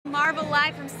Marvel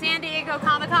live from San Diego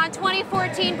Comic-Con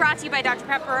 2014, brought to you by Dr.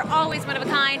 Pepper, always one of a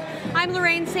kind. I'm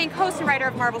Lorraine Sink, host and writer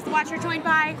of Marvel's The Watcher, joined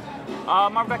by...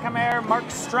 Marvel.com Air, Mark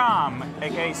Strom,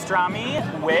 aka Strommy,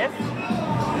 with...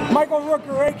 Michael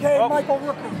Rooker, aka Michael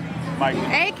Rooker. Mike.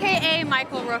 AKA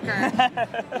Michael Rooker.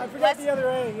 I forgot the other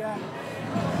A, yeah.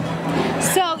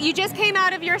 So, you just came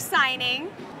out of your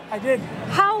signing. I did.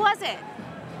 How was it?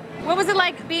 What was it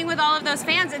like being with all of those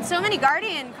fans and so many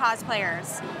Guardian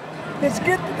cosplayers? It's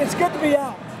good to be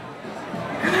out.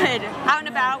 Good. Out and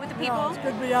about with the people? Yeah, it's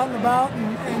good to be out and about,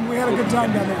 and we had a good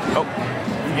time down there. Oh,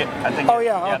 I think. Oh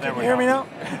yeah, yeah, can you hear me now?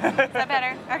 Is that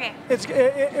better? Okay.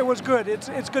 It was good.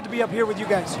 It's good to be up here with you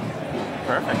guys.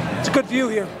 Perfect. It's a good view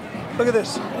here. Look at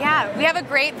this. Yeah, we have a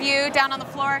great view down on the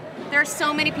floor. There are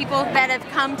so many people that have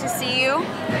come to see you.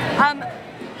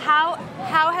 How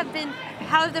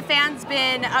have the fans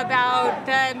been about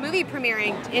the movie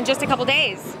premiering in just a couple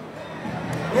days?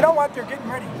 You know what? They're getting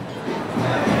ready.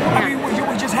 I mean,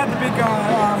 we just had the big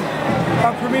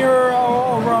premiere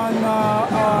over on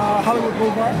Hollywood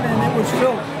Boulevard, and it was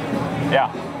filled. Yeah.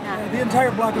 The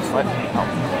entire block was filled.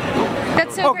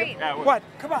 That's so great. What?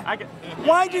 Come on.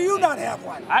 Why do you not have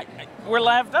one? We're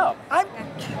laughed up.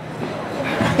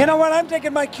 You know what? I'm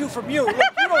taking my cue from you. Look,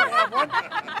 you don't have one.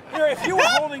 Here, if you were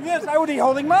holding this, I would be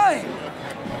holding mine.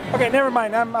 Okay, never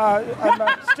mind. I'm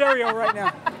stereo right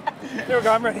now. There we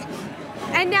go. I'm ready.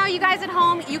 And now you guys at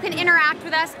home, you can interact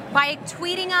with us by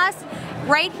tweeting us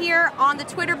right here on the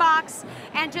Twitter box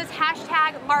and just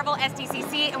hashtag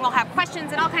MarvelSDCC, and we'll have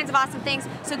questions and all kinds of awesome things.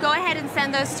 So go ahead and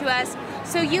send those to us.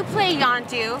 So you play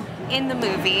Yondu in the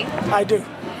movie. I do.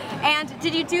 And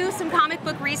did you do some comic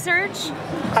book research?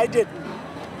 I did.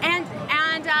 And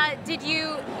did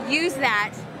you use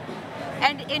that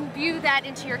and imbue that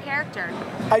into your character?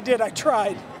 I did. I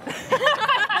tried.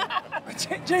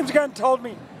 James Gunn told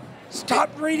me, stop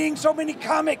reading so many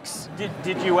comics.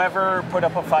 Did you ever put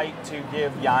up a fight to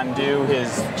give Yondu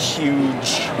his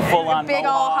huge, full-on big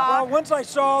ol' hawk? Well, once I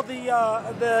saw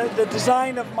the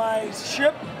design of my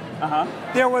ship,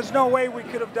 there was no way we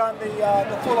could have done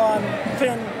the full-on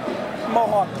fin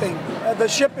mohawk thing. The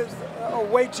ship is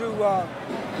way too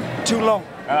low.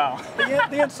 Oh.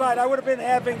 The inside, I would have been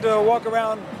having to walk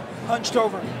around hunched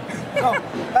over.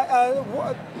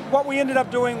 What we ended up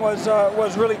doing was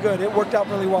really good. It worked out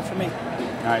really well for me.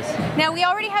 Nice. Now, we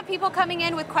already have people coming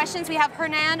in with questions. We have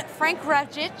Hernan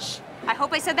Frankrajich, I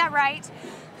hope I said that right,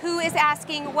 who is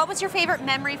asking, what was your favorite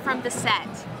memory from the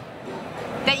set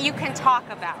that you can talk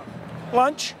about?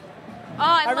 Lunch. Oh,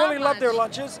 I really loved their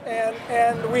lunches,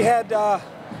 and we had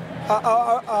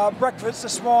breakfast, a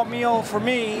small meal for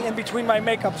me in between my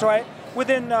makeup. So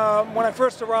when I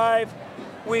first arrive,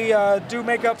 we do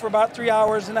makeup for about 3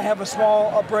 hours, and I have a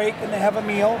small break, and I have a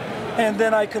meal, and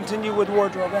then I continue with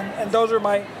wardrobe. And those are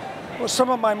some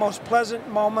of my most pleasant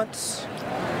moments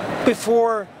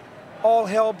before all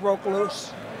hell broke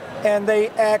loose. And they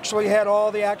actually had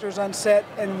all the actors on set,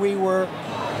 and we were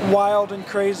wild and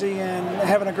crazy and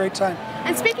having a great time.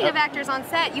 And speaking of actors on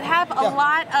set, you have a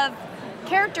lot of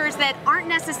characters that aren't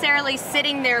necessarily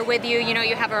sitting there with you. You know,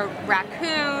 you have a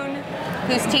raccoon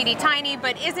who's teeny tiny,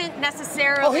 but isn't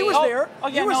necessarily... Oh, he was there. Oh,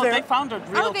 yeah, he was there. They found a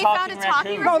real talking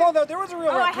raccoon. No, there was a real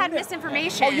raccoon. Oh, I had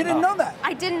misinformation. Oh, you didn't know that?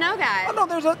 I didn't know that. Oh,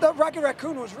 no, the Rocket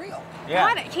Raccoon was real.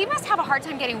 Yeah. God, he must have a hard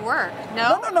time getting work,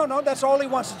 no? No, that's all he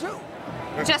wants to do.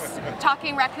 Just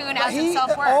talking raccoon as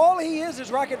himself work. All he is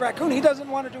Rocket Raccoon. He doesn't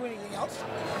want to do anything else.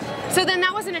 So then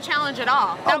that wasn't a challenge at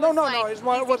all. No,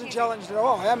 it wasn't challenged at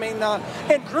all. I mean,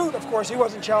 and Groot, of course, he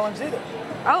wasn't challenged either.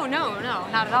 Oh, no,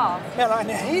 not at all.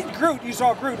 And Groot, you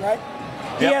saw Groot, right?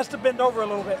 He has to bend over a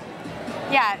little bit.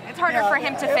 Yeah, it's harder for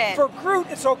him to fit. For Groot,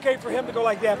 it's okay for him to go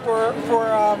like that.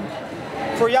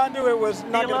 For Yondu, it was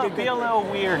not going to be a little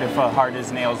weird if a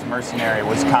hard-as-nails mercenary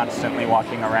was constantly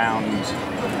walking around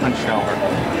hunched over.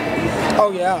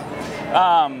 Oh, yeah.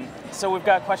 So we've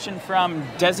got a question from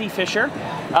Desi Fisher,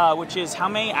 which is, how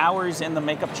many hours in the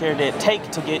makeup chair did it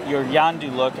take to get your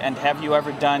Yondu look, and have you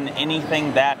ever done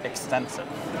anything that extensive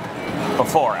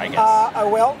before, I guess?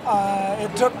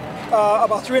 It took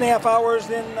about 3.5 hours,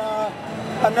 then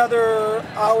another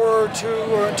hour or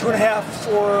 2.5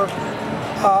 for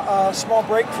a small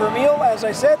break for a meal, as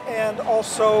I said, and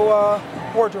also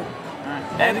wardrobe.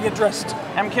 And to get dressed.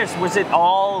 I'm curious, was it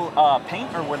all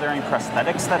paint, or were there any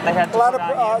prosthetics that they had to put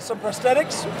on? Some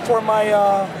prosthetics for my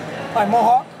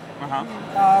mohawk,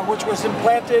 which was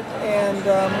implanted, and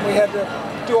we had to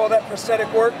do all that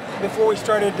prosthetic work before we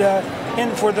started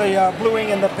in for the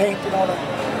bluing and the paint and all that.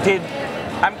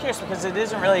 I'm curious because it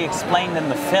isn't really explained in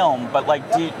the film, but like,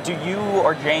 do you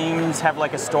or James have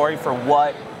like a story for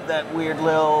what that weird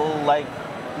little like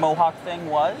mohawk thing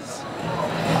was?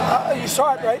 You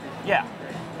saw it, right? Yeah.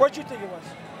 What'd you think it was?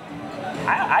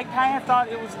 I kind of thought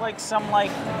it was like some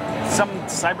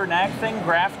cybernetic thing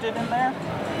grafted in there.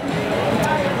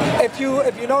 If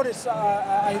you notice,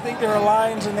 I think there are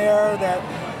lines in there that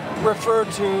refer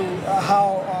to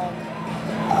how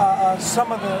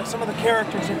some of the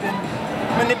characters have been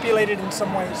manipulated in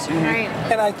some ways. Right.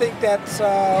 And I think that's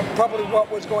probably what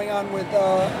was going on with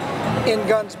in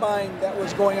Gunn's mind. That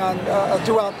was going on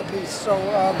throughout the piece. So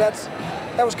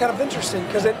that was kind of interesting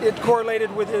because it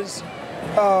correlated with his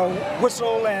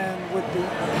whistle and with the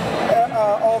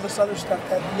all this other stuff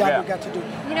that Yondu got to do.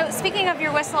 You know, speaking of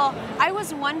your whistle, I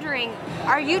was wondering,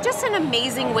 are you just an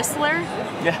amazing whistler?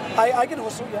 Yeah. I can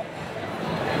whistle, yeah.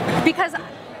 Because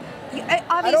obviously,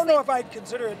 I don't know if I'd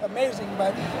consider it amazing,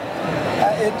 but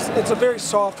it's a very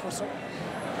soft whistle.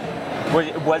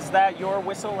 Was that your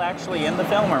whistle actually in the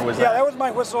film, or was Yeah, that was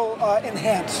my whistle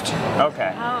enhanced.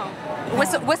 Okay. Oh,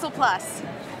 whistle plus.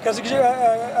 Because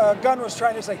Gunn was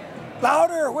trying to say,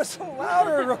 louder, whistle,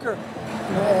 louder, Rooker.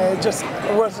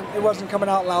 It wasn't coming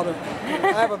out louder.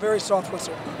 I have a very soft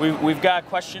whistle. We've got a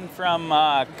question from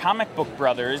Comic Book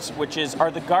Brothers, which is,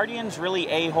 are the Guardians really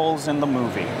a-holes in the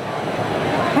movie?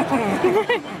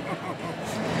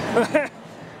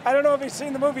 I don't know if you've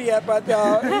seen the movie yet, but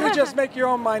you just make your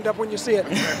own mind up when you see it.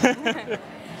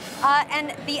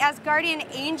 And the Asgardian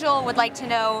Angel would like to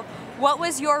know, what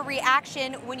was your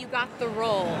reaction when you got the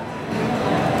role?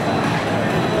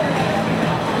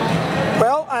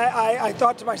 Well, I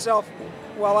thought to myself,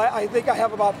 well, I think I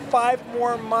have about 5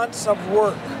 more months of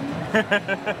work.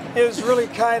 It was really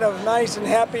kind of nice and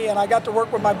happy, and I got to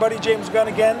work with my buddy James Gunn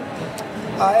again.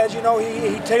 As you know,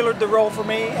 he tailored the role for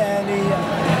me, and he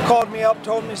called me up,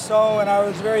 told me so, and I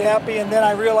was very happy. And then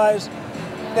I realized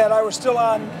that I was still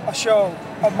on a show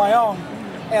of my own,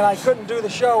 and I couldn't do the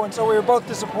show, and so we were both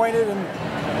disappointed.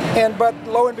 But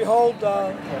lo and behold,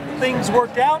 things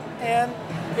worked out, and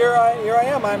here I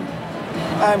am.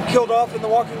 I'm killed off in The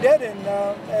Walking Dead,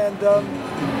 and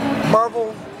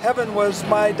Marvel Heaven was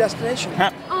my destination.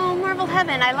 Oh, Marvel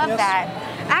Heaven, I love Yes. that.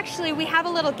 Actually, we have a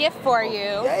little gift for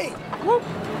you. Yay!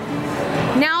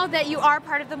 Now that you are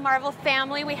part of the Marvel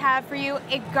family, we have for you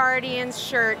a Guardians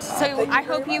shirt. So Thank you I very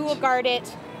hope you much. will guard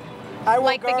it I will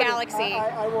like the guard it. galaxy.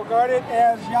 I will guard it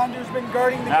as Yondu's been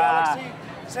guarding the galaxy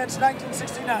since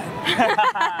 1969.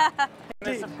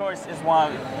 This, of course, is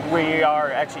one we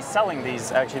are actually selling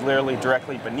these literally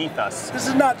directly beneath us. This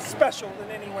is not special in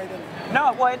any way.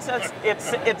 No, well,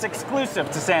 it's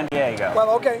exclusive to San Diego. Well,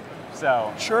 okay.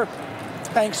 So Sure.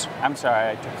 Thanks. I'm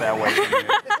sorry I took that away from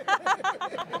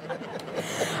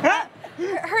you.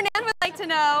 Hernan would like to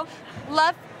know,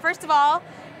 love, first of all,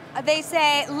 they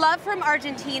say, love from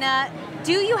Argentina.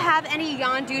 Do you have any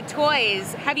Yondu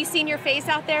toys? Have you seen your face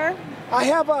out there? I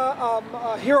have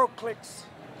a Hero Clicks.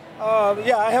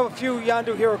 Yeah, I have a few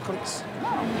Yondu Hero Clicks.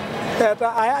 That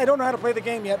I don't know how to play the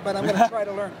game yet, but I'm going to try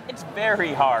to learn. It's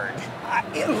very hard.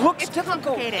 It looks It's difficult.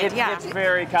 complicated, yeah. It's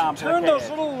very complicated. Turn those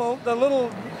little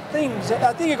things.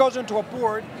 I think it goes into a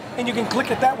board, and you can click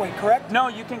it that way. Correct? No,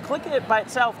 you can click it by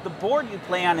itself. The board you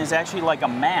play on is actually like a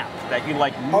map that you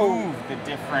like move the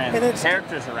different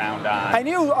characters around on. I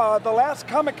knew the last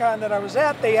Comic-Con that I was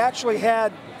at, they actually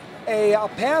had a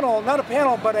panel, not a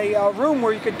panel, but a room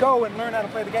where you could go and learn how to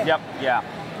play the game. Yep, yeah.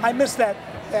 I missed that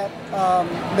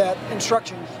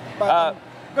instructions, but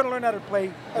I'm going to learn how to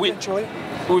play eventually.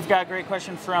 We've got a great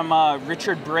question from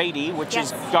Richard Brady, which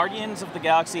is Guardians of the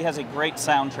Galaxy has a great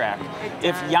soundtrack.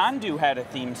 If Yondu had a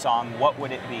theme song, what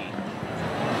would it be?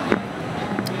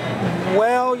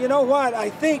 Well, you know what? I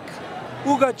think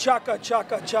Ooga Chaka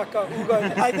Chaka Chaka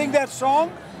Ooga. I think that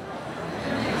song.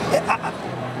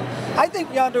 I think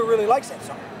Yondu really likes that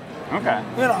song. Okay.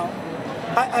 You know,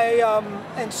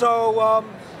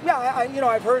 yeah,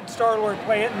 I've heard Star-Lord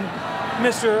play it, and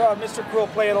Mr. Quill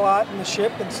play it a lot in the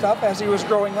ship and stuff as he was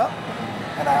growing up,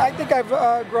 and I think I've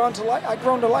grown to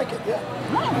like it. Yeah.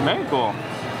 Oh, very cool.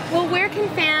 Well, where can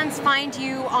fans find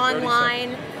you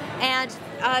online and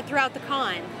throughout the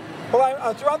con?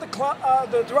 Well, throughout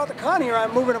the con here,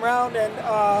 I'm moving around, and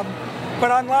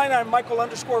but online I'm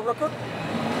Michael_Rooker,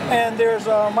 and there's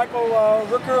Michael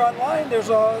Rooker online. There's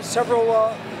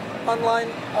several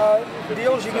online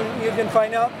deals you can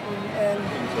find out and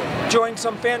join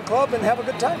some fan club and have a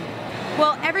good time.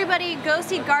 Well, everybody go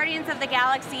see Guardians of the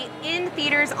Galaxy in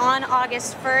theaters on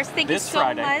August 1st. Thank you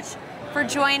so much for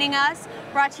joining us.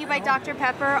 Brought to you by Dr.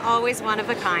 Pepper, always one of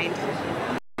a kind.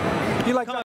 You like